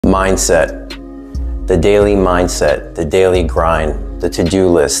mindset, the daily mindset, the daily grind, the to-do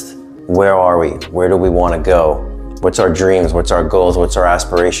list. Where are we? Where do we want to go? What's our dreams? What's our goals? What's our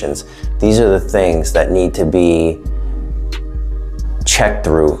aspirations? These are the things that need to be checked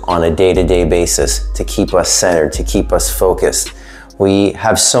through on a day-to-day basis to keep us centered, to keep us focused. We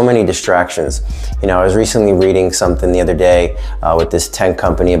have so many distractions. You know, I was recently reading something the other day with this tech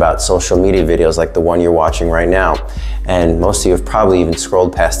company about social media videos like the one you're watching right now. And most of you have probably even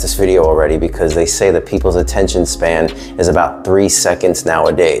scrolled past this video already because they say that people's attention span is about 3 seconds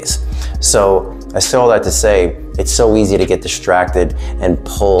nowadays. So I say all that to say, it's so easy to get distracted and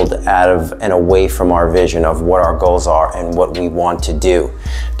pulled out of and away from our vision of what our goals are and what we want to do.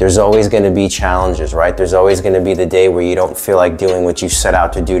 There's always going to be challenges, right? There's always going to be the day where you don't feel like doing what you set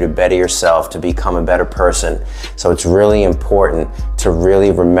out to do to better yourself, to become a better person. So it's really important to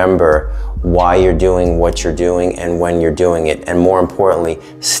really remember why you're doing what you're doing and when you're doing it. And more importantly,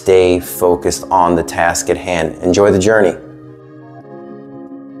 stay focused on the task at hand. Enjoy the journey.